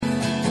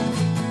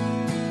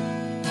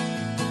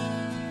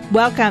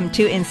Welcome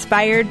to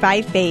Inspired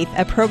by Faith,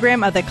 a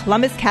program of the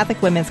Columbus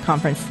Catholic Women's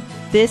Conference.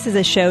 This is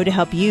a show to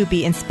help you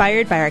be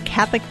inspired by our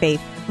Catholic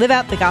faith, live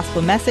out the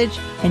gospel message,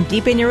 and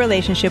deepen your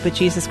relationship with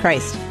Jesus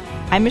Christ.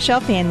 I'm Michelle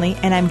Fanley,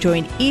 and I'm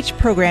joined each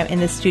program in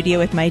the studio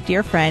with my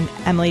dear friend,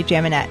 Emily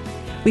Jaminet.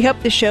 We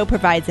hope the show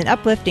provides an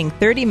uplifting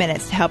 30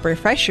 minutes to help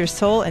refresh your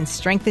soul and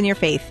strengthen your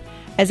faith.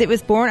 As it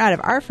was born out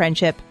of our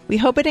friendship, we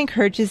hope it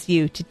encourages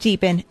you to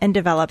deepen and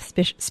develop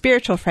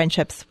spiritual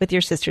friendships with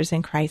your sisters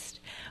in Christ.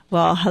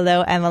 Well,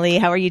 hello, Emily.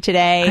 How are you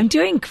today? I'm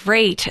doing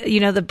great.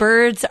 You know, the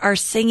birds are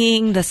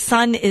singing. The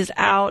sun is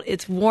out.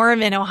 It's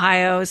warm in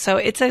Ohio. So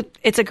it's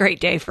a great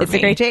day for me. It's a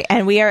great day.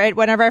 And we are at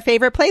one of our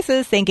favorite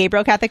places, St.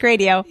 Gabriel Catholic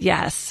Radio.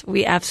 Yes,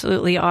 we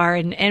absolutely are.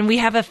 And we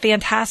have a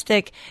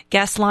fantastic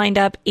guest lined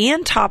up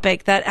and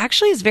topic that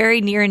actually is very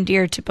near and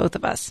dear to both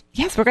of us.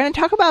 Yes, we're going to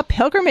talk about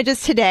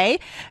pilgrimages today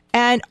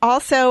and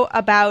also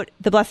about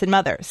the Blessed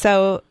Mother.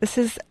 So this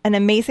is an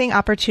amazing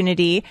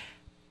opportunity.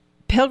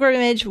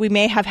 Pilgrimage, we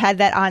may have had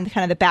that on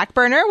kind of the back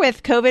burner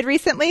with COVID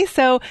recently.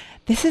 So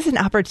this is an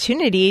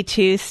opportunity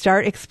to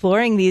start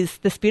exploring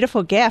this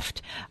beautiful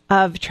gift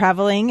of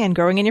traveling and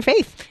growing in your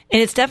faith.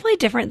 And it's definitely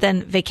different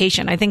than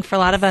vacation. I think for a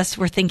lot of us,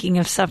 we're thinking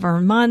of summer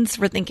months.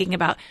 We're thinking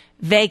about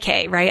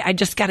vacay, right? I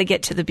just got to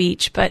get to the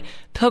beach. But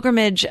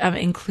pilgrimage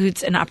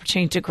includes an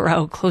opportunity to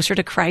grow closer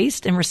to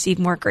Christ and receive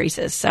more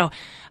graces. So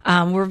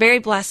we're very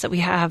blessed that we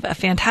have a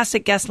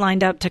fantastic guest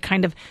lined up to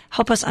kind of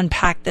help us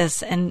unpack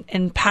this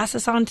and pass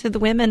this on to the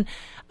women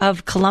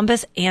of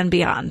Columbus and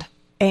beyond.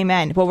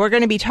 Amen. Well, we're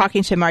going to be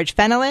talking to Marge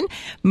Fenelon.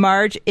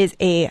 Marge is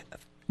a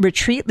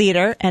retreat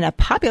leader and a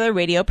popular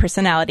radio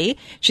personality.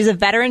 She's a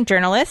veteran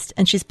journalist,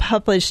 and she's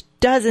published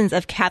dozens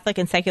of Catholic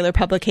and secular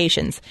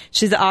publications.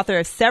 She's the author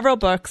of several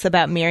books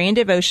about Marian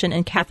devotion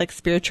and Catholic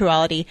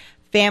spirituality,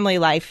 family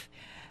life.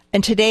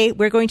 And today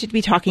we're going to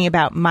be talking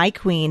about My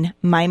Queen,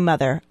 My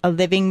Mother, a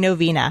Living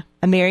Novena,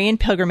 a Marian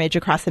pilgrimage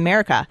across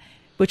America,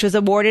 which was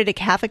awarded a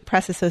Catholic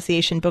Press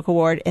Association Book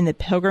Award in the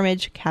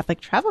Pilgrimage Catholic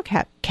Travel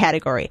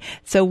category.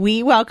 So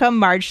we welcome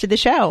Marge to the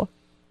show.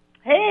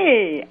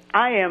 Hey,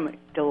 I am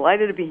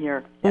delighted to be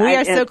here. We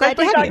are so glad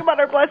to have you. Talking about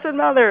our Blessed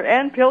Mother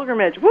and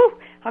pilgrimage. Woo!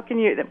 How can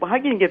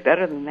you get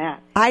better than that?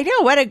 I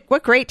know.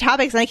 What great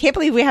topics. And I can't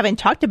believe we haven't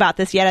talked about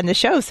this yet on the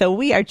show. So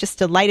we are just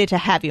delighted to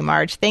have you,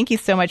 Marge. Thank you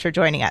so much for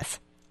joining us.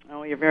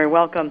 Oh, you're very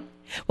welcome.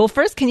 Well,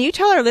 first, can you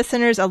tell our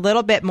listeners a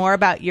little bit more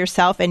about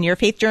yourself and your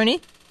faith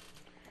journey?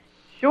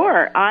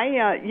 Sure.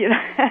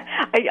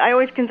 I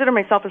always consider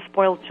myself a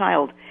spoiled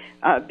child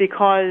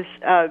because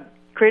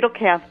cradle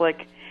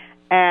Catholic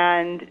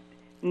and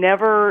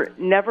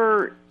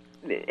never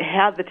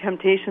had the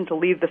temptation to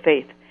leave the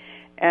faith,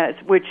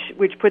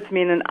 which puts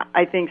me in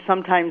I think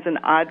sometimes an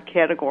odd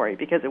category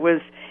because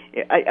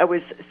I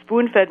was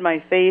spoon-fed my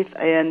faith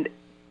and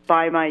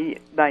by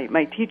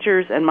my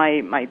teachers and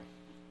my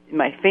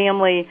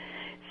family,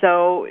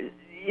 so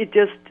it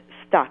just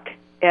stuck,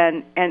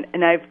 and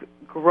I've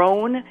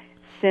grown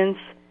since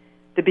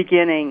the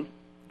beginning,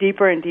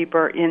 deeper and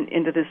deeper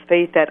into this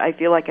faith that I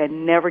feel like I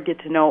never get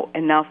to know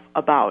enough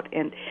about.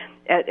 And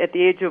at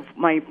the age of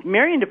my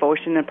Marian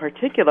devotion in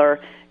particular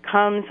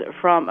comes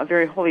from a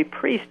very holy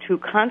priest who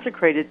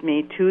consecrated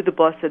me to the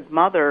Blessed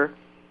Mother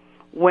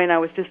when I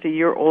was just a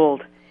year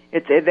old.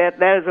 That's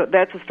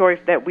a story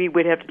that we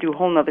would have to do a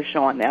whole other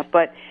show on that,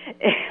 but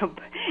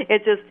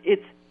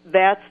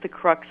that's the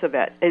crux of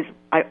it. Is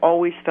I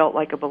always felt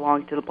like I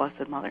belonged to the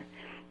Blessed Mother.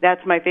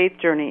 That's my faith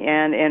journey,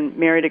 and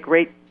married a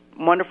great,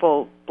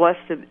 wonderful,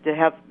 blessed to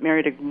have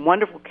married a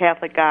wonderful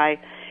Catholic guy,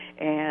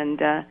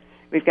 and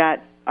we've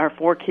got our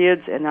 4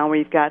 kids, and now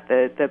we've got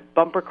the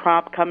bumper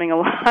crop coming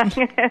along,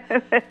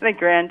 the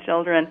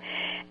grandchildren,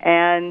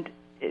 and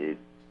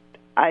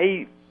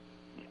I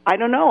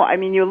don't know. I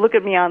mean, you look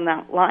at me on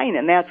that line,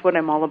 and that's what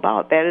I'm all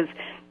about. That is,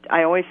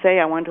 I always say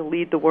I want to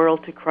lead the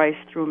world to Christ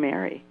through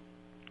Mary.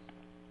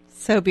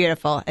 So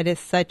beautiful. It is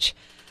such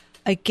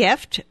a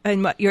gift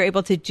and what you're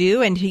able to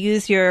do and to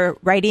use your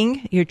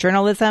writing, your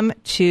journalism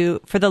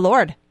for the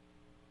Lord.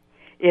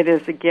 It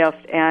is a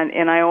gift.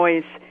 And I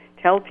always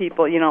tell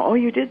people, they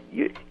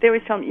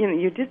always tell me,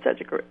 you did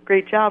such a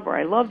great job, or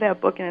I love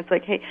that book. And it's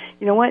like, hey,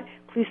 you know what?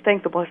 Please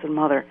thank the Blessed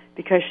Mother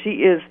because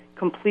she is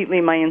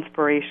completely my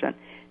inspiration.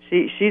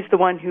 She's the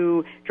one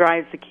who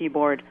drives the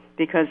keyboard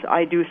because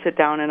I do sit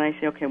down and I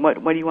say, okay,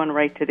 what do you want to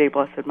write today,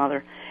 Blessed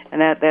Mother? And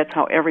that's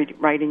how every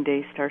writing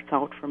day starts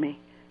out for me.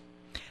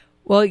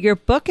 Well, your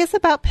book is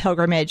about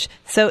pilgrimage.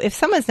 So if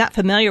someone's not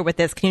familiar with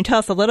this, can you tell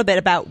us a little bit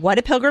about what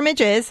a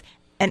pilgrimage is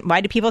and why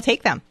do people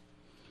take them?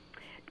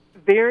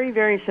 Very,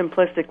 very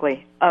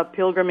simplistically, a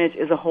pilgrimage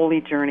is a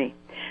holy journey.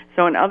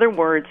 So in other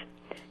words,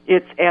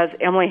 it's, as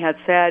Emily had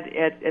said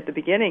at the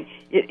beginning,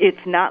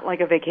 it's not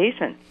like a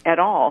vacation at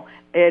all.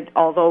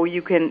 Although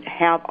you can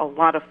have a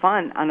lot of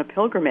fun on a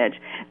pilgrimage,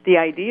 the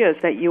idea is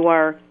that you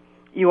are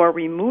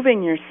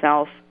removing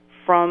yourself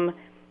from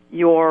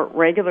your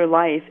regular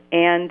life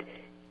and,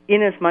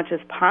 in as much as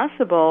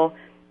possible,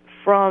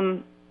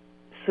 from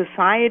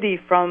society,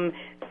 from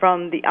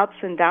the ups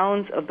and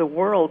downs of the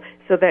world,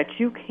 so that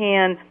you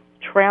can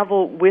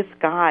travel with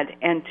God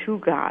and to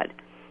God.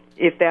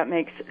 if that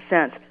makes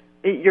sense.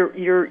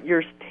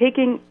 You're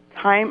taking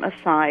time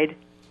aside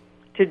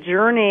to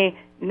journey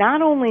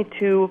not only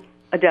to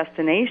a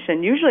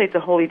destination. Usually it's a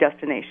holy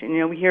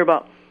destination. We hear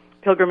about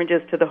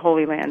pilgrimages to the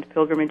Holy Land,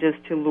 pilgrimages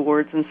to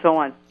Lourdes, and so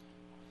on.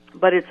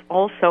 But it's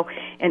also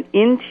an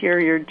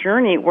interior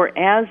journey where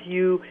as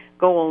you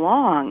go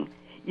along,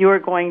 you are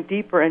going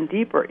deeper and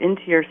deeper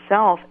into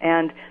yourself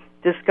and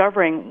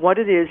discovering what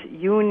it is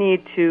you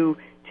need to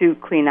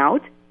clean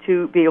out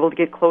to be able to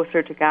get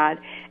closer to God,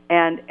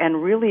 and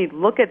really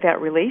look at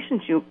that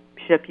relationship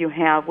you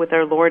have with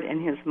our Lord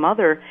and His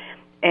Mother,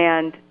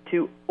 and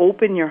to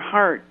open your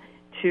heart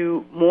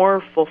to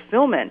more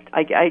fulfillment,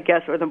 I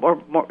guess, or the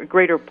more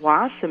greater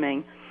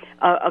blossoming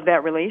of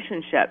that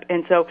relationship.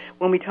 And so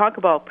when we talk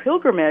about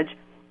pilgrimage,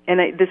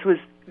 and this was,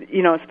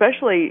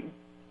 especially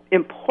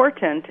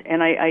important,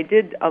 and I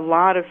did a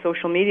lot of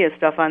social media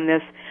stuff on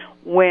this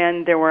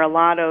when there were a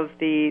lot of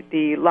the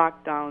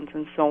lockdowns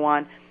and so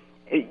on.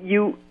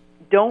 You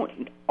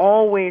don't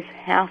always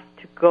have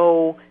to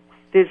go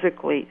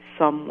physically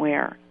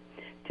somewhere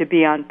to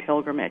be on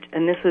pilgrimage.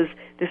 And this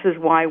is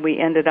why we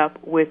ended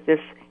up with this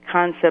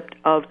concept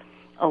of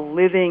a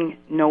living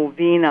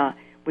novena,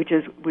 which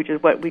is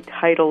what we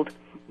titled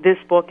this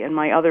book and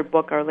my other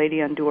book, Our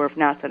Lady on Door of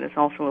Knots, and it's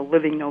also a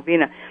living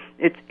novena.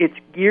 It's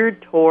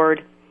geared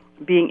toward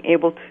being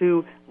able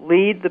to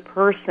lead the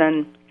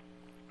person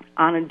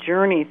on a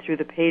journey through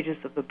the pages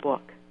of the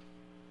book.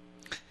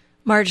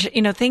 Marge,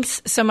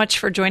 thanks so much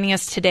for joining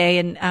us today.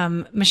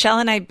 And Michelle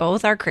and I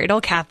both are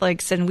cradle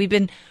Catholics, and we've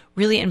been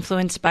really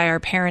influenced by our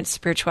parents'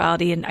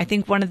 spirituality. And I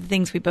think one of the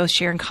things we both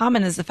share in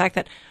common is the fact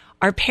that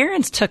our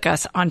parents took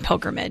us on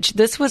pilgrimage.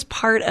 This was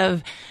part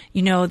of,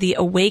 the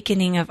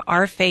awakening of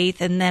our faith.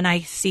 And then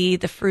I see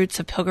the fruits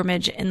of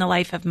pilgrimage in the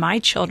life of my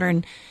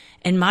children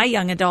and my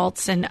young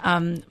adults. And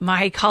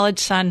my college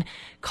son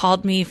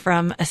called me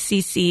from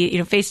Assisi,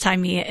 FaceTime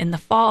me in the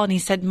fall, and he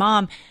said,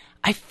 "Mom,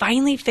 I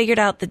finally figured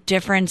out the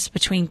difference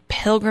between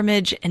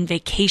pilgrimage and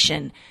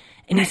vacation."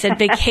 And he said,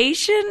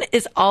 vacation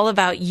is all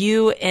about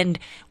you. And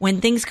when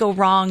things go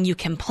wrong, you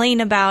complain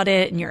about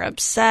it and you're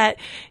upset.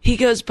 He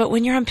goes, but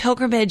when you're on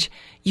pilgrimage,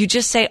 you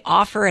just say,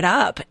 offer it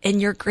up,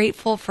 and you're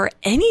grateful for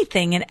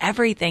anything and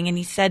everything. And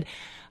he said,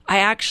 I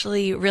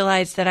actually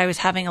realized that I was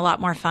having a lot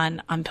more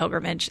fun on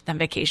pilgrimage than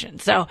vacation.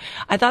 So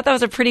I thought that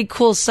was a pretty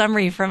cool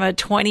summary from a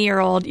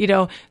 20-year-old,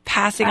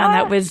 passing on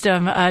that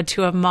wisdom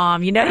to a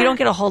mom. You don't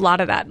get a whole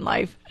lot of that in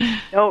life.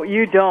 No,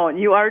 you don't.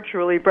 You are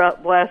truly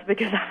blessed,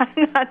 because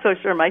I'm not so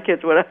sure my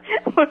kids would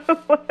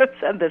have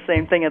said the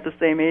same thing at the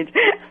same age.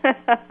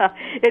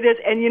 It is,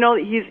 and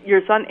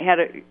your son had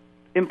an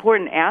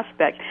important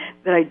aspect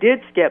that I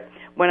did skip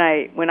when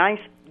I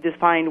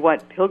defined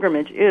what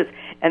pilgrimage is,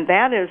 and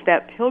that is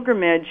that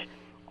pilgrimage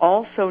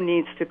also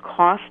needs to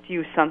cost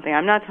you something.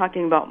 I'm not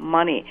talking about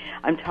money.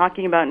 I'm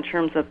talking about in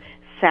terms of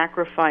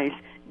sacrifice,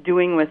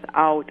 doing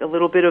without, a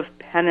little bit of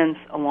penance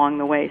along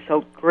the way.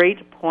 So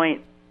great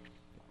point.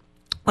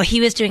 Well,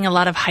 he was doing a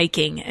lot of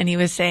hiking, and he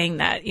was saying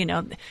that,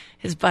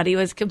 his buddy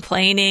was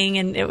complaining,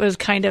 and it was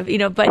kind of,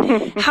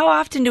 but how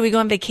often do we go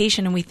on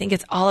vacation and we think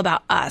it's all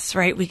about us,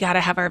 right? We got to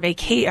have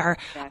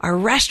our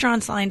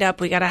restaurants lined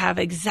up. We got to have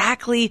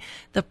exactly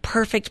the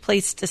perfect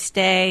place to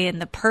stay and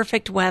the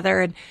perfect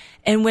weather.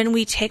 And when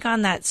we take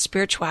on that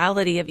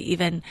spirituality of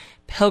even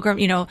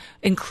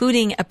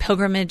including a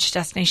pilgrimage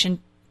destination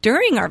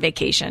during our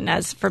vacation,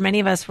 as for many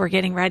of us, we're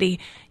getting ready,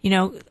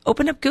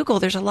 open up Google.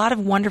 There's a lot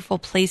of wonderful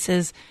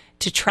places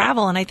to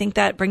travel. And I think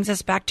that brings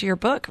us back to your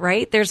book,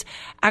 right? There's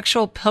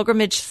actual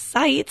pilgrimage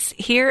sites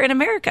here in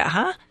America,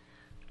 huh?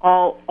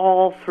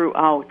 All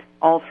throughout.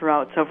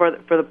 So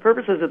for the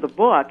purposes of the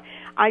book,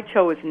 I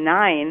chose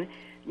 9,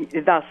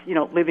 thus,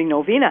 living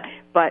novena.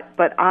 But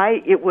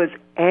it was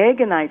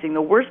agonizing.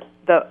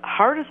 The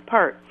hardest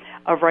part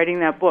of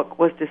writing that book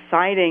was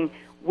deciding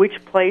which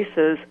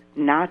places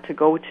not to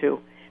go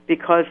to,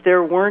 because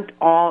there weren't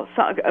a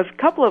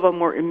couple of them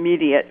were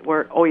immediate,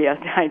 where, oh yeah,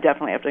 I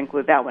definitely have to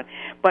include that one.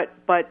 But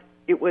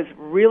it was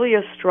really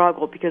a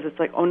struggle, because it's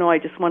like, oh no, I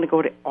just want to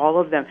go to all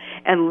of them.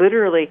 And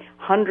literally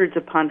hundreds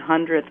upon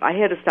hundreds, I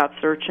had to stop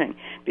searching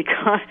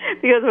because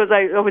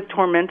I was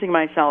tormenting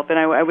myself, and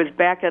I was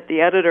back at the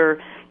editor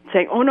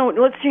saying, oh no,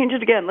 let's change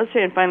it again.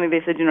 And finally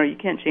they said, you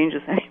can't change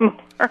this anymore.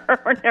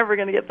 We're never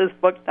going to get this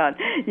book done.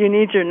 You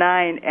need your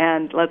 9,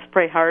 and let's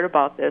pray hard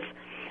about this.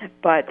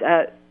 But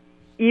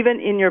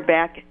even in your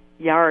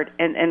backyard,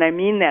 and I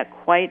mean that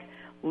quite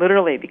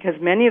literally, because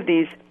many of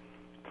these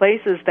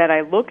places that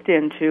I looked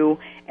into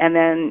and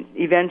then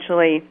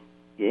eventually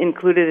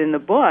included in the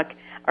book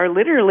are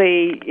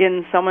literally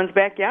in someone's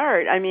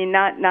backyard. I mean,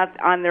 not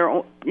on their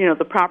own,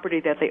 the property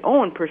that they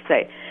own per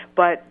se,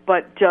 but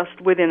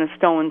just within a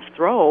stone's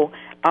throw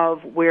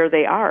of where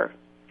they are.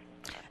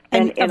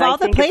 And of all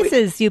the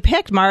places you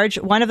picked, Marge,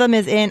 one of them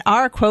is in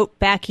our, quote,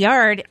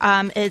 backyard.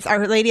 It's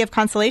Our Lady of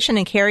Consolation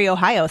in Cary,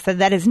 Ohio. So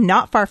that is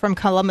not far from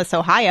Columbus,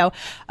 Ohio.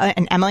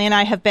 And Emily and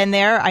I have been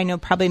there. I know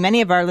probably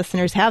many of our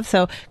listeners have.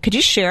 So could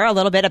you share a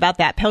little bit about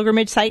that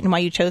pilgrimage site and why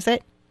you chose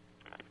it?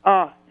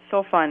 Oh,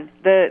 so fun.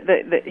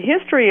 The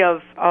history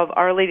of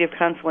Our Lady of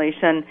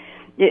Consolation,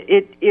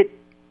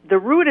 the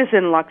root is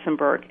in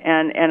Luxembourg,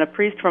 and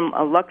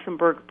a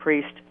Luxembourg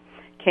priest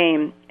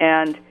came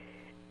and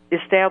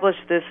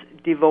established this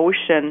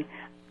devotion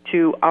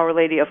to Our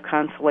Lady of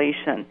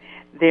Consolation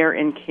there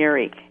in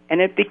Cary.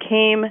 And it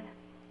became,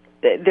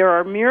 there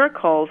are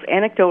miracles,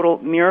 anecdotal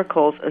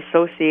miracles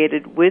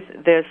associated with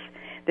this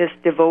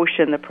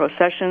devotion, the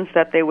processions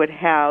that they would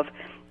have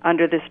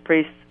under this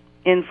priest's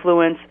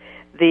influence,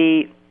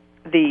 the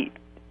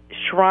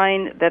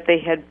shrine that they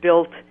had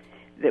built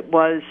that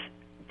was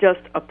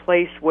just a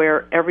place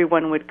where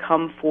everyone would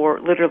come for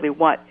literally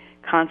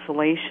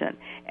consolation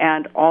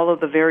and all of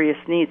the various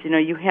needs.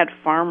 You had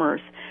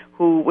farmers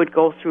who would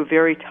go through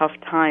very tough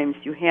times.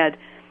 You had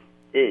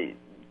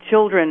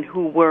children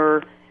who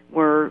were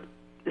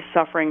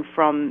suffering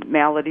from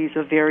maladies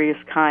of various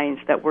kinds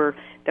that were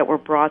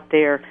brought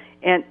there.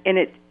 And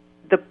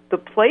the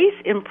place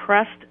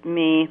impressed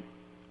me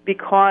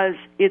because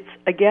it's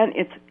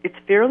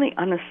fairly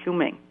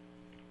unassuming.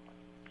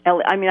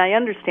 I mean, I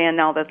understand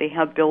now that they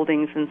have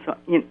buildings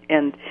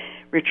and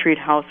retreat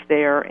house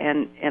there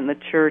and the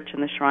church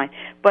and the shrine,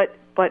 but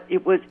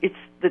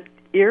the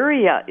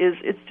area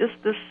it's just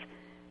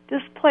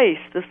this place,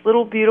 this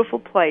little beautiful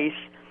place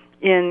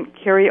in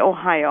Cary,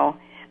 Ohio,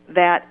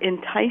 that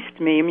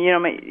enticed me. I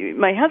mean,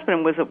 my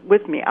husband was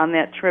with me on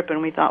that trip,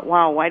 and we thought,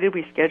 wow, why did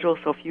we schedule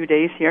so few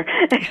days here?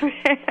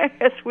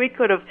 Yes, we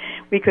could have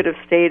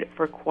stayed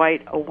for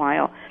quite a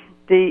while.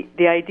 The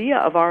idea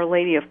of Our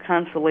Lady of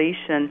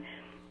Consolation,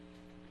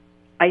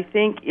 I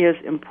think, is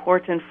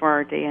important for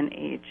our day and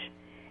age.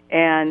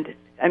 And,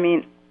 I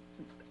mean,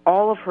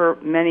 all of her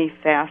many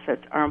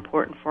facets are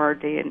important for our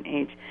day and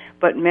age,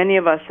 but many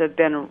of us have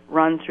been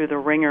run through the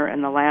ringer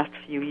in the last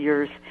few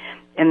years,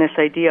 and this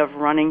idea of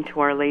running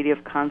to Our Lady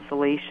of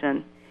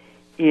Consolation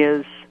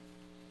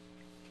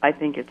I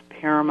think it's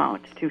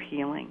paramount to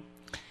healing.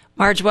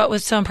 Marge, what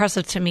was so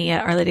impressive to me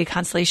at Our Lady of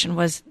Consolation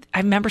was I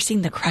remember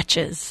seeing the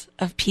crutches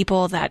of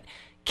people that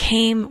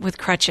came with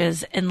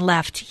crutches and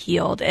left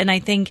healed. And I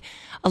think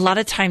a lot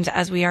of times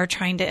as we are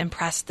trying to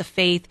impress the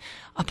faith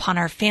upon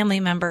our family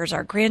members,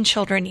 our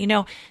grandchildren,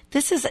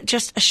 this is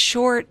just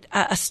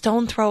a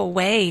stone throw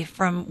away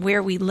from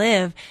where we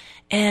live.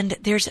 And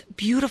there's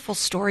beautiful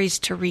stories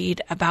to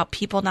read about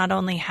people not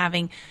only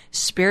having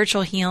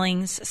spiritual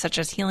healings, such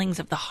as healings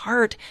of the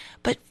heart,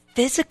 but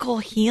physical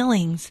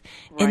healings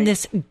in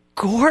this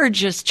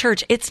gorgeous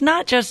church. It's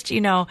not just,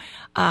 a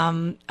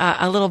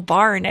little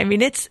barn. I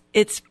mean,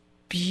 it's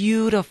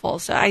beautiful.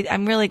 So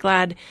I'm really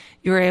glad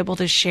you were able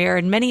to share.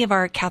 And many of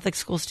our Catholic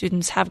school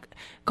students have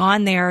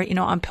gone there,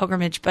 on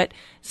pilgrimage, but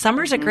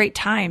summer's a great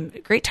time.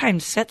 Great time.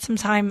 Set some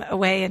time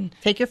away and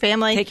take your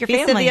family.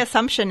 Feast of the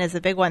Assumption is a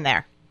big one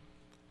there.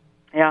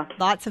 Yeah.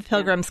 Lots of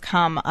pilgrims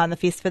come on the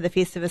Feast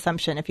of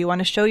Assumption. If you want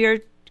to show your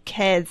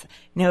kids,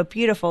 a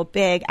beautiful,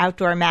 big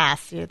outdoor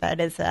mass, that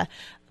is a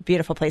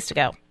beautiful place to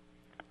go.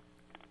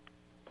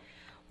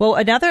 Well,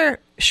 another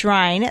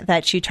shrine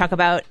that you talk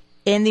about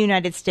in the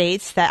United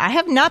States that I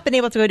have not been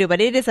able to go to,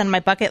 but it is on my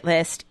bucket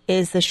list,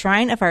 is the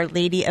Shrine of Our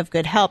Lady of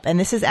Good Help. And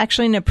this is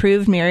actually an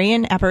approved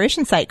Marian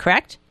apparition site,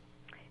 correct?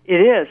 It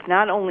is.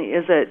 Not only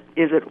is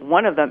it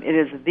one of them,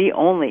 it's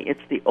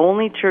the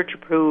only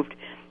church-approved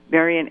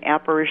Marian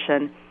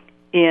apparition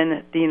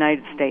in the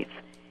United States.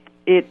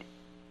 It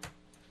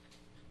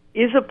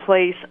is a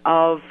place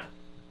of,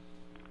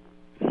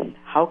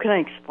 how can I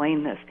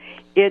explain this?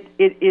 It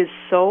is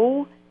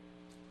so,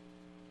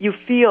 you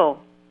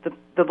feel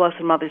the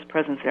Blessed Mother's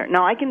presence there.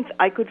 Now, I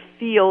could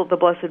feel the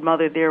Blessed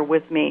Mother there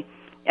with me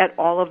at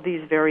all of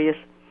these various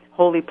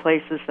holy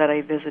places that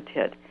I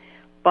visited.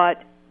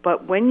 But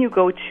when you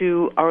go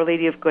to Our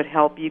Lady of Good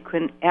Help, you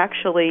can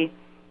actually,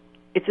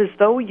 it's as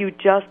though you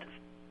just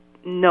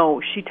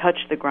know she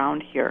touched the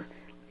ground here,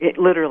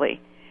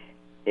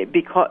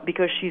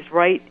 because she's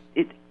right.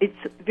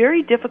 It's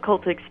very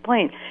difficult to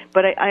explain,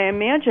 but I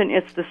imagine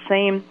it's the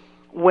same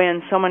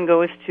when someone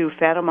goes to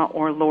Fatima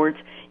or Lourdes.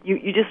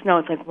 You just know,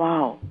 it's like,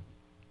 wow,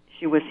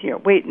 she was here.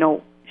 Wait,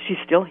 no, she's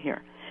still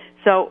here.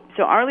 So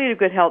Our Lady of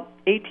Good Help,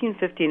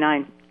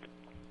 1859,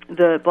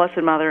 the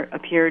Blessed Mother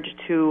appeared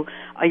to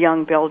a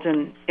young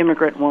Belgian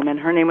immigrant woman.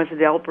 Her name was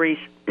Adele Brice.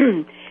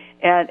 And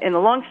the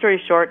long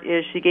story short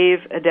is she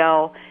gave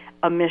Adele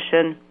a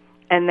mission,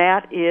 and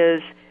that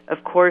is,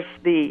 of course,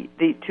 the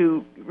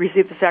to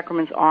receive the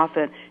sacraments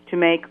often, to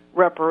make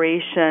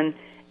reparation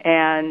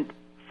and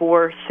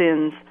for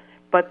sins.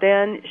 But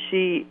then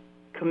she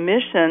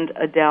commissioned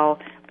Adele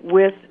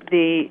with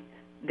the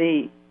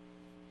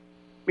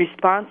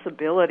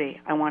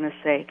responsibility, I want to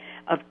say,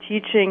 of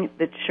teaching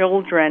the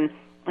children.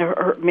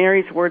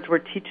 Mary's words were,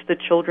 teach the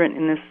children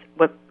in this,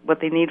 what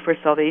they need for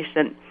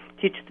salvation,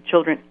 teach the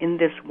children in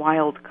this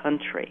wild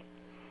country.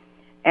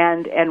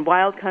 And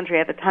wild country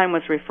at the time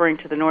was referring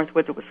to the North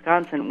Woods of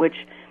Wisconsin, which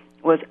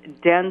was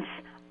dense,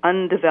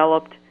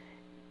 undeveloped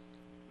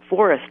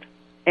forest,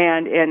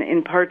 and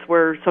in parts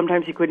where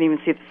sometimes you couldn't even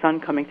see the sun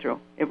coming through.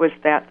 It was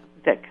that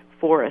thick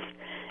forest,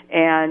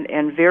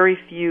 and very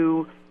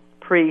few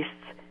priests,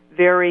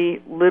 very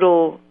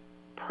little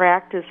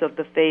practice of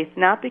the faith,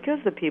 not because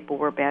the people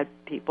were bad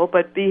people,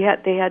 but they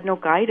had no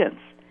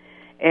guidance.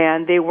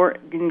 And they were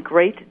in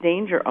great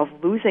danger of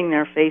losing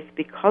their faith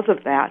because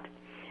of that.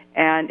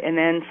 And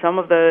then some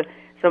of the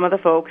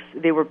folks,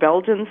 they were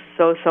Belgians,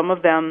 so some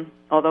of them,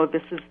 although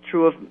this is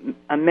true of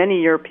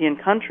many European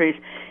countries,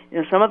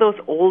 some of those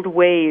old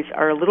ways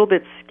are a little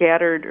bit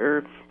scattered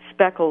or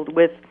speckled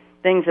with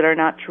things that are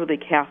not truly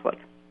Catholic.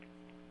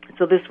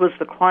 So this was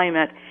the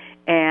climate,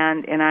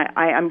 and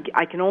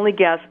I can only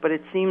guess, but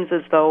it seems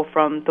as though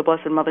from the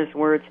Blessed Mother's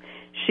words,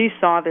 she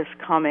saw this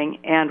coming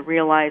and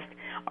realized,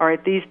 all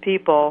right, these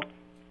people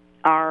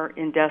are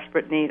in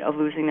desperate need of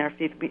losing their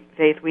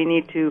faith. We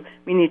need to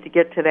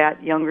get to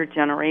that younger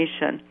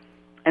generation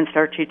and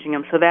start teaching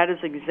them. So that is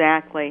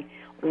exactly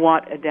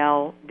what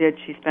Adele did.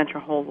 She spent her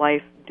whole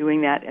life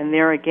doing that. And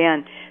there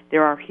again,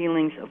 there are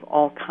healings of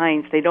all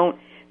kinds.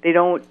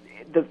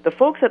 The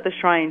folks at the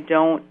shrine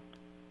don't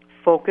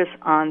focus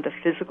on the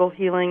physical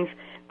healings,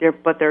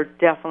 but there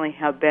definitely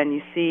have been.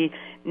 You see,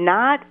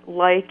 not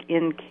like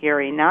in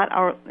Cary, not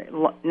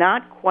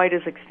quite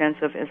as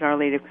extensive as Our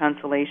Lady of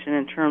Consolation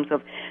in terms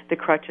of the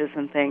crutches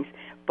and things,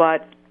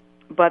 but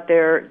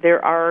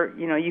there are,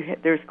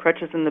 there's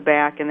crutches in the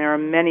back, and there are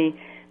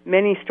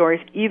many stories,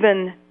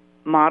 even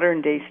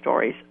modern day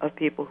stories of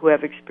people who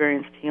have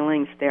experienced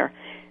healings there.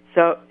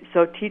 So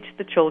teach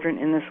the children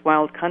in this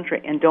wild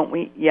country, and don't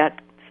we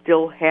yet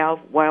still have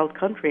wild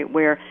country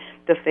where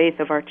the faith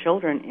of our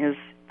children is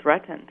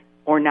threatened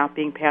or not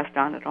being passed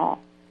on at all.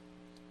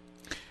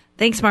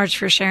 Thanks, Marge,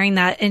 for sharing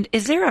that. And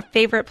is there a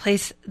favorite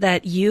place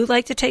that you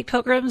like to take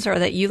pilgrims or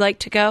that you like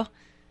to go?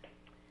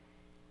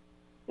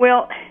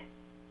 Well,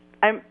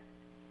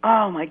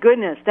 oh my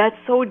goodness, that's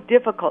so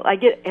difficult. I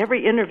get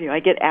every interview, I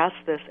get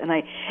asked this, and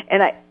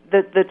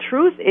the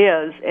truth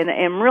is, and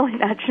I'm really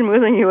not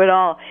schmoozing you at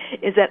all,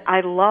 is that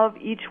I love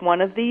each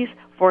one of these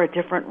for a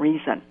different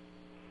reason.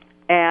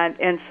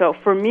 And so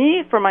for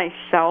me, for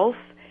myself,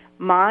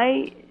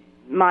 my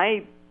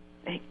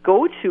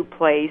go-to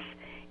place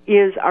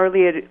is Our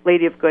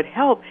Lady of Good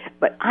Help,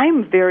 but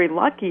I'm very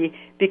lucky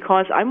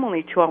because I'm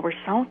only 2 hours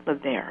south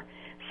of there.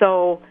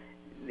 So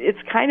it's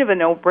kind of a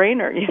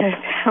no-brainer. If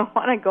I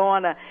want to go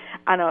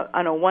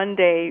on a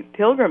one-day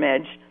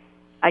pilgrimage,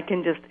 I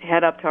can just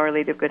head up to Our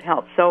Lady of Good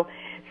Help. So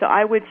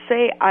I would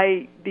say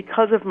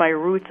because of my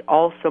roots,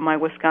 also my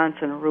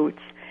Wisconsin roots,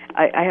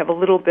 I have a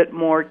little bit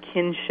more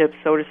kinship,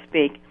 so to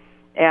speak,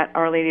 at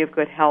Our Lady of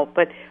Good Help.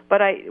 But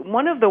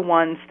one of the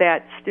ones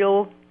that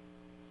still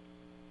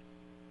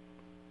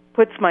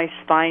puts my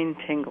spine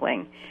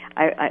tingling,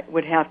 I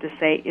would have to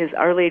say, is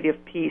Our Lady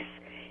of Peace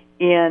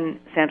in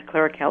Santa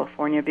Clara,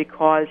 California,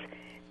 because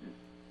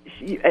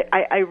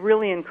I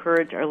really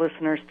encourage our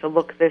listeners to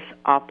look this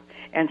up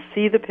and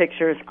see the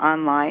pictures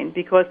online,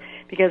 because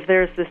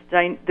there's this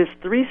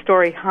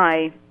 3-story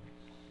high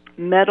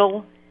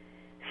metal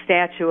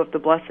statue of the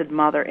Blessed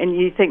Mother, and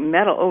you think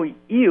metal, oh,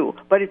 ew,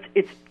 but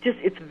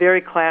it's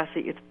very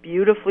classy. It's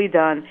beautifully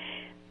done,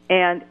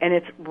 and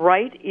it's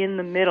right in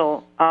the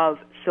middle of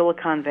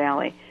Silicon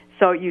Valley.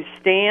 So you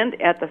stand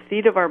at the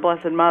feet of our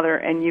Blessed Mother,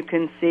 and you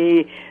can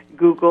see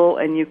Google,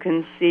 and you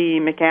can see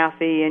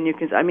McAfee, and you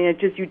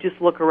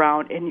just look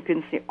around, and you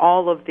can see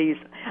all of these.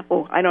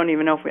 Oh, I don't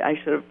even know if I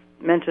should have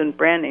mentioned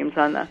brand names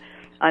on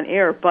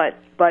air, but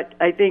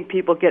I think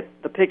people get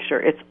the picture.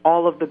 It's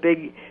all of the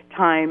big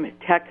time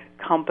tech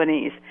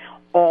companies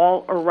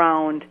all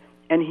around,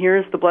 and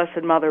here's the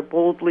Blessed Mother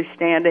boldly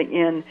standing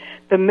in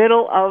the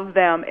middle of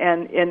them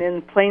and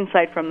in plain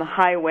sight from the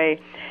highway,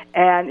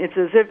 and it's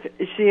as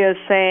if she is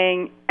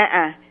saying,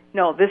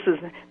 no, this is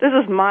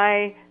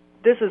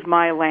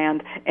my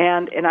land,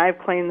 and I've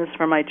claimed this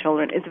for my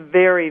children. It's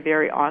very,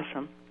 very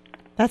awesome.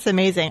 That's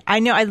amazing. I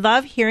know I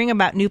love hearing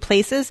about new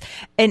places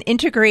and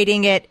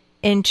integrating it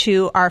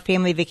into our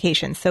family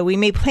vacation. So we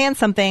may plan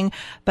something,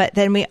 but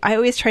then I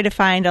always try to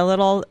find a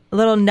little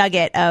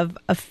nugget of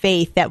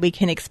faith that we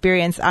can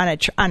experience on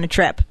a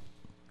trip.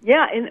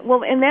 Yeah,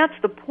 and that's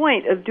the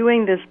point of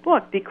doing this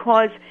book,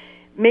 because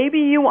maybe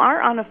you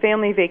are on a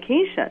family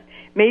vacation.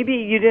 Maybe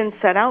you didn't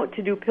set out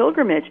to do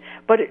pilgrimage,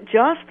 but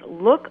just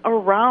look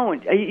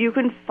around. You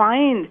can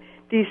find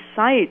these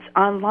sites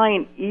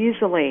online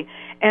easily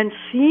and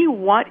see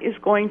what is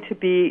going to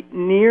be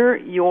near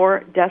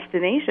your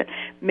destination.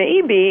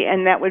 Maybe,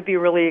 and that would be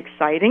really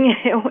exciting,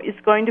 it's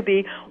going to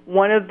be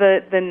one of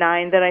the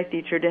 9 that I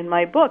featured in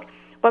my book.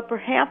 But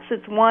perhaps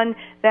it's one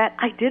that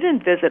I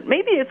didn't visit.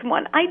 Maybe it's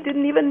one I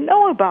didn't even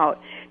know about,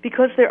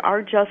 because there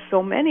are just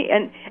so many.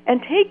 And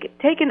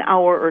take an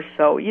hour or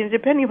so,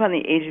 depending upon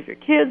the age of your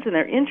kids and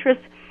their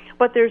interests,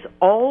 but there's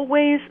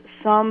always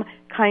some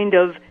kind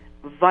of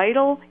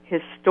vital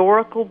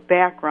historical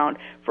background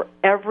for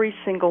every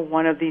single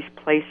one of these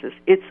places.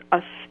 It's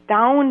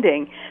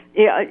astounding.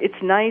 It's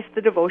nice,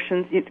 the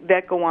devotions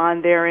that go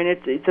on there, and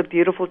it's a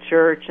beautiful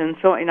church, and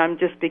I'm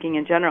just speaking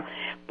in general.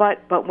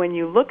 But when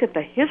you look at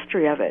the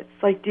history of it,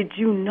 it's like, did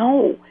you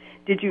know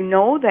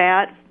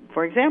that,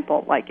 for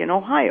example, like in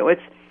Ohio,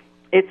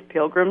 it's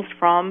pilgrims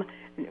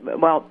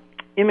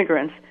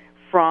immigrants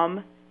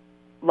from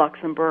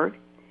Luxembourg.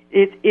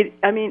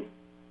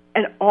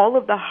 and all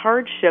of the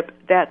hardship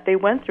that they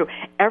went through.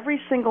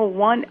 Every single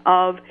one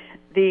of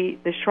the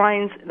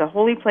shrines, the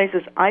holy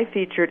places I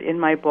featured in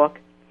my book,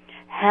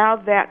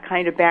 have that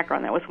kind of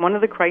background. That was one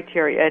of the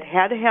criteria. It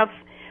had to have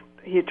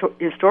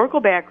historical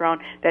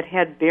background that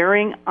had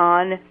bearing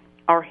on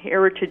our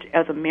heritage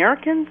as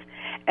Americans,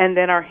 and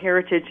then our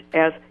heritage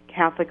as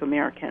Catholic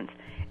Americans.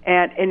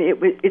 And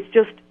it's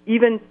just,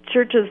 even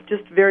churches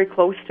just very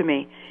close to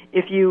me.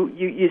 If you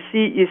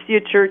see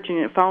a church and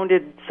it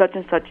founded such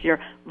and such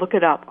year, look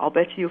it up. I'll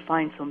bet you'll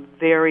find some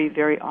very,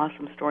 very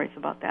awesome stories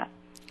about that.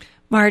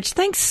 Marge,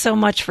 thanks so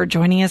much for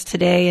joining us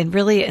today and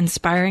really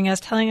inspiring us,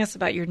 telling us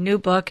about your new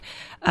book,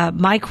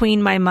 My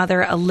Queen, My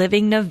Mother, A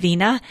Living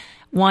Novena,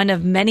 one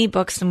of many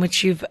books in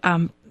which you've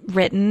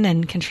written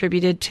and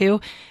contributed to.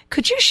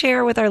 Could you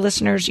share with our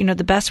listeners,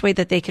 the best way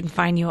that they can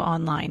find you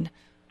online?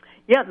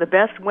 Yeah, the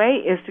best way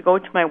is to go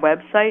to my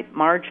website,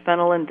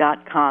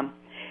 margefenelon.com.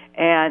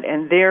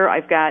 And there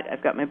I've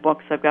got my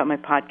books, I've got my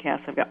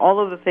podcasts, I've got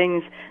all of the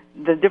things,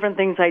 the different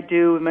things I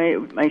do,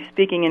 my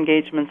speaking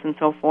engagements and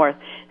so forth.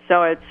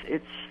 So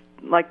it's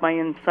like my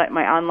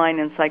online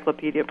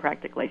encyclopedia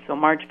practically. So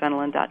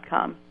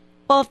margefenelon.com.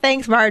 Well,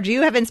 thanks, Marge.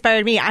 You have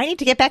inspired me. I need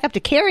to get back up to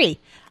Cary.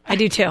 I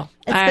do too.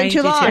 It's been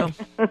too long.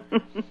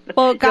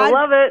 Well, God, you'll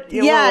love it.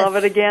 You yes, will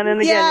love it again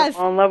and again. Yes.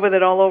 You'll fall in love with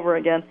it all over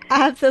again.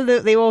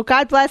 Absolutely. Well,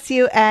 God bless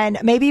you, and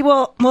maybe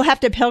we'll have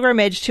to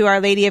pilgrimage to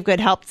Our Lady of Good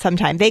Help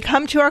sometime. They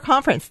come to our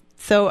conference,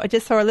 so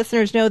just so our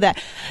listeners know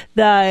that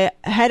the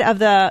head of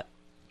the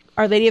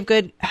Our Lady of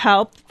Good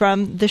Help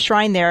from the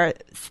shrine there,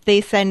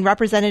 they send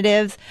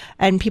representatives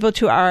and people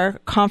to our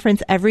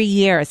conference every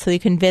year, so you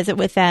can visit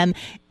with them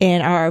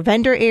in our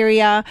vendor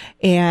area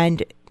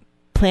and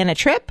plan a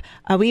trip.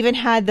 We even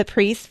had the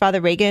priest,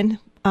 Father Reagan.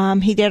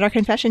 He did our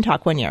confession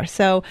talk one year.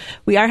 So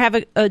we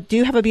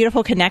do have a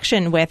beautiful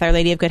connection with Our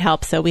Lady of Good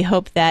Help. So we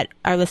hope that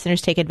our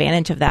listeners take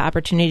advantage of that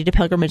opportunity to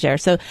pilgrimage there.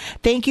 So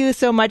thank you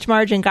so much,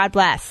 Marge, and God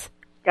bless.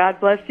 God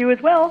bless you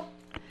as well.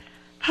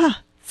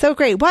 So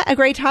great. What a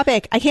great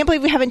topic. I can't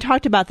believe we haven't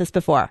talked about this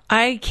before.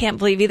 I can't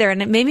believe either.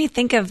 And it made me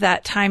think of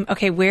that time.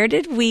 Okay, where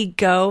did we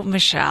go,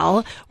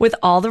 Michelle, with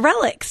all the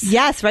relics?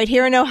 Yes, right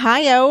here in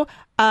Ohio.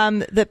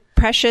 The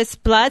Precious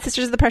Blood,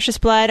 Sisters of the Precious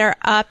Blood are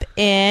up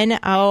in,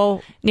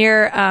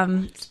 near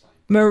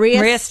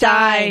Maria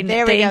Stein.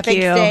 There we go. Thank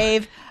you.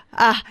 Thanks,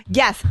 Dave.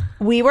 Yes,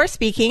 we were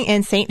speaking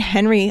in St.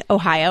 Henry,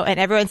 Ohio,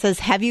 and everyone says,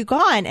 have you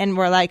gone? And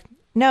we're like,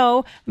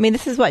 no. I mean,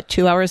 this is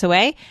 2 hours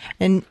away,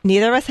 and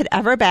neither of us had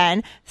ever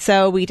been.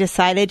 So we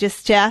decided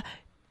just to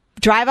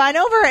drive on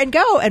over and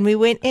go. And we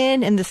went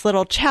in this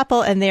little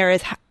chapel, and there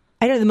is,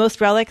 I don't know, the most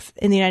relics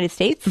in the United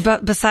States.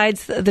 But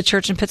besides the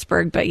church in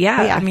Pittsburgh. But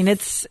yeah, I mean,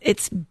 it's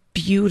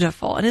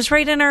beautiful. And it's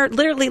right in our,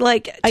 literally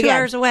 2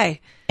 hours away.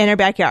 In our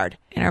backyard.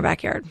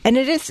 And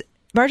it is,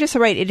 Marge is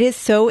so right. It is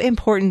so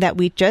important that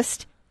we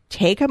just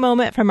take a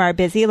moment from our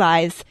busy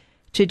lives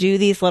to do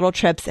these little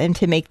trips and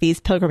to make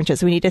these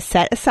pilgrimages. We need to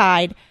set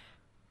aside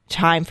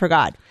time for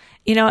God.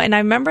 And I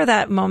remember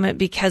that moment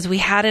because we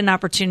had an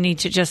opportunity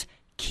to just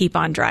keep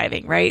on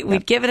driving, right? Yep.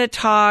 We'd given a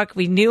talk.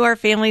 We knew our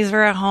families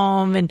were at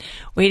home and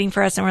waiting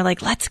for us. And we're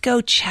like, let's go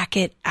check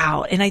it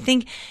out. And I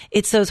think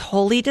it's those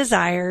holy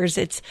desires.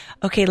 It's,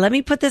 okay, let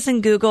me put this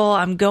in Google.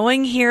 I'm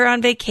going here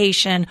on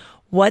vacation.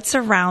 What's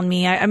around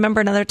me? I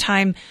remember another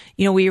time,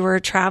 we were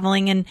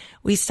traveling and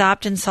we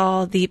stopped and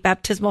saw the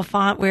baptismal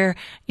font where,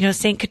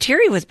 St.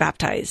 Kateri was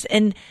baptized.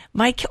 And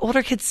my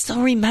older kids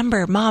still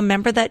remember, Mom,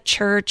 that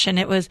church? And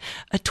it was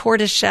a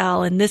tortoise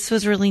shell and this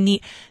was really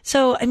neat.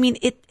 So, I mean,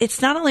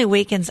 it's not only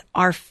awakens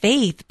our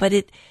faith, but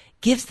it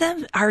gives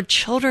them, our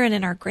children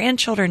and our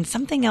grandchildren,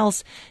 something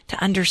else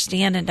to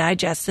understand and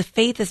digest. The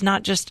faith is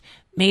not just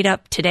made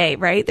up today,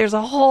 right? There's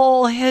a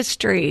whole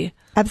history.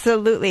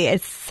 Absolutely.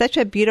 It's such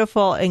a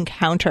beautiful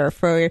encounter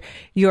for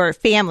your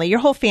family, your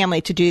whole family,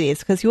 to do these,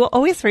 because you will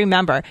always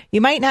remember. You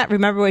might not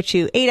remember what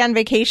you ate on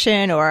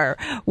vacation or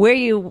where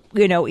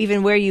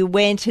even where you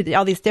went to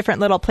all these different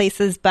little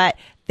places, but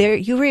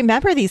you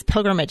remember these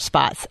pilgrimage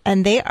spots,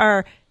 and they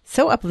are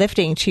so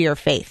uplifting to your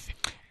faith.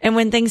 And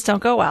when things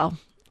don't go well,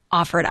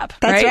 offer it up.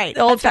 That's right.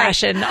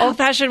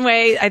 Old-fashioned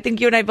way. I think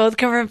you and I both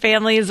come from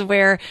families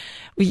where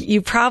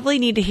you probably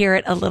need to hear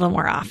it a little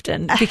more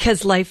often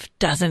because life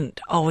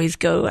doesn't always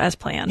go as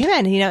planned.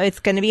 Amen.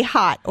 It's going to be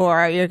hot,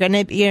 or you're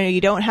going to,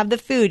 you don't have the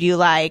food you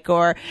like,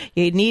 or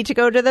you need to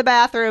go to the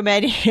bathroom,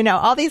 and,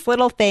 all these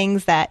little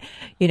things that,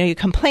 you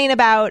complain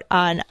about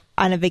on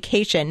a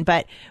vacation.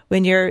 But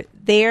when you're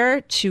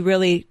there to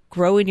really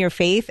grow in your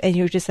faith and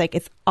you're just like,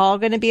 it's all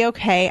going to be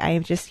okay. I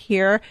am just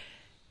here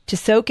to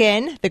soak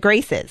in the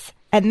graces.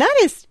 And that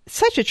is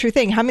such a true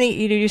thing. How many,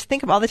 you just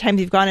think of all the times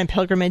you've gone in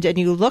pilgrimage and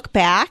you look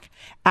back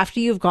after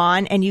you've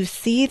gone and you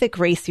see the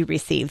grace you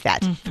received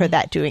for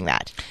doing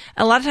that.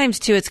 A lot of times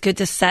too, it's good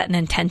to set an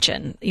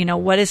intention.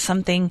 What is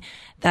something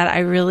that I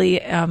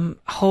really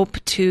hope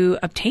to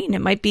obtain?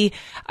 It might be,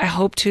 I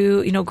hope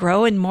to,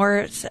 grow in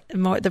more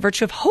the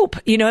virtue of hope.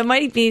 It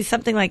might be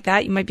something like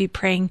that. You might be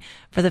praying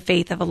for the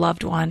faith of a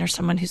loved one or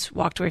someone who's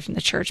walked away from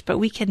the church, but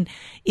we can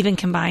even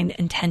combine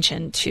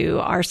intention to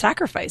our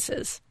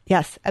sacrifices.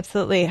 Yes,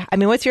 absolutely. I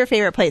mean, what's your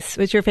favorite place?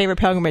 What's your favorite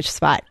pilgrimage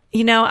spot?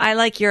 I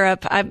like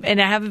Europe,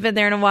 and I haven't been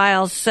there in a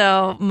while,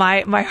 so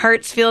my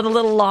heart's feeling a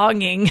little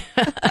longing.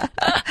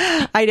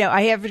 I know.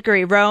 I have to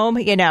agree. Rome,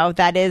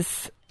 that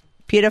is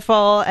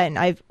beautiful, and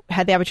I've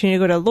had the opportunity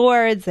to go to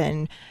Lourdes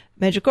and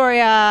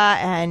Medjugorje,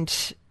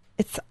 and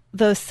it's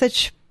those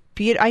such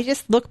beautiful. I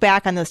just look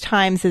back on those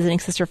times visiting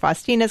Sister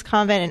Faustina's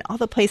convent and all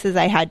the places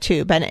I had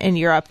to been in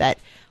Europe. That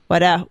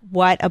what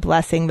a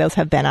blessing those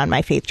have been on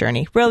my faith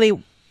journey.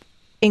 Really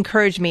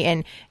encouraged me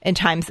in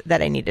times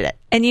that I needed it.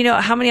 And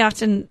how many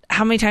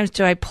times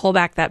do I pull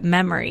back that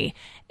memory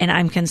and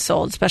I'm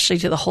consoled, especially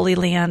to the Holy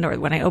Land or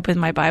when I open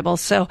my Bible.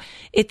 So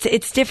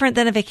it's different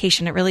than a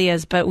vacation. It really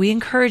is. But we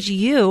encourage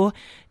you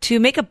to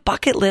make a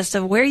bucket list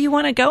of where you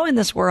want to go in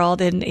this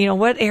world and,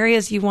 what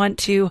areas you want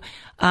to,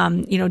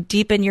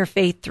 deepen your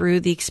faith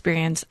through the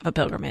experience of a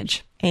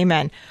pilgrimage.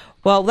 Amen.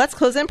 Well, let's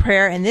close in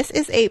prayer. And this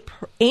is a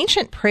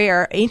ancient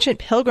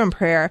pilgrim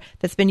prayer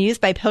that's been used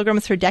by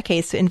pilgrims for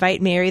decades to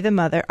invite Mary,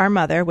 our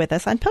mother, with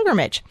us on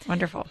pilgrimage.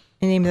 Wonderful.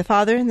 In the name of the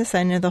Father, and the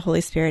Son, and of the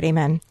Holy Spirit.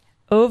 Amen.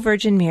 O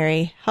Virgin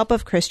Mary, help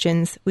of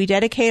Christians, we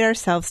dedicate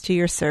ourselves to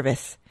your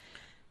service.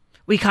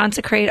 We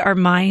consecrate our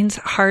minds,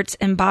 hearts,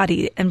 and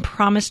body and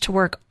promise to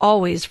work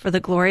always for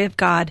the glory of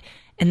God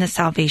and the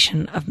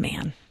salvation of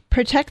man.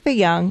 Protect the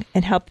young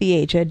and help the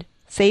aged,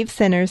 save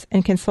sinners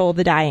and console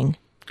the dying.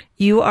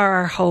 You are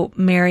our hope,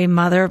 Mary,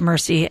 Mother of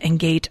Mercy and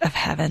Gate of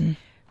Heaven.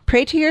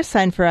 Pray to your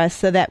Son for us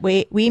so that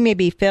we may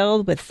be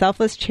filled with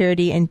selfless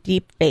charity and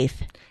deep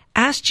faith.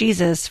 Ask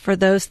Jesus for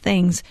those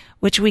things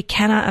which we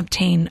cannot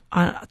obtain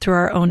through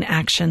our own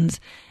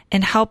actions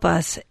and help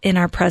us in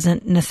our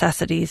present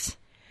necessities.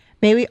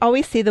 May we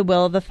always see the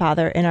will of the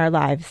Father in our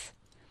lives.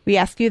 We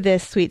ask you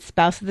this, sweet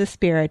spouse of the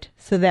Spirit,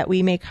 so that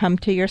we may come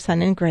to your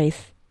Son in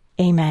grace.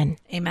 Amen.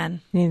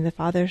 Amen. In the name of the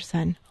Father,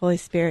 Son, Holy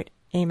Spirit.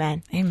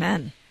 Amen.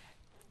 Amen.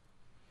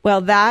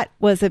 Well, that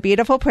was a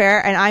beautiful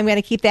prayer, and I'm going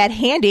to keep that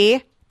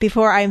handy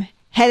before I'm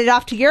headed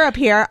off to Europe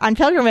here on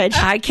pilgrimage.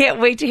 I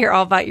can't wait to hear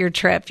all about your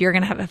trip. You're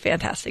going to have a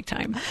fantastic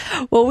time.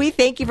 Well, we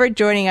thank you for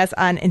joining us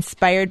on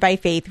Inspired by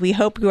Faith. We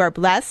hope you are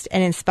blessed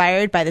and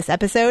inspired by this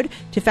episode.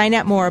 To find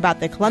out more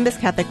about the Columbus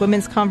Catholic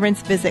Women's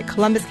Conference, visit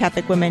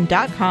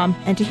columbuscatholicwomen.com.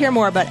 And to hear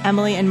more about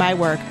Emily and my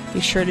work, be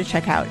sure to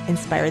check out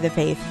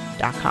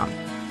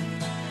inspirethefaith.com.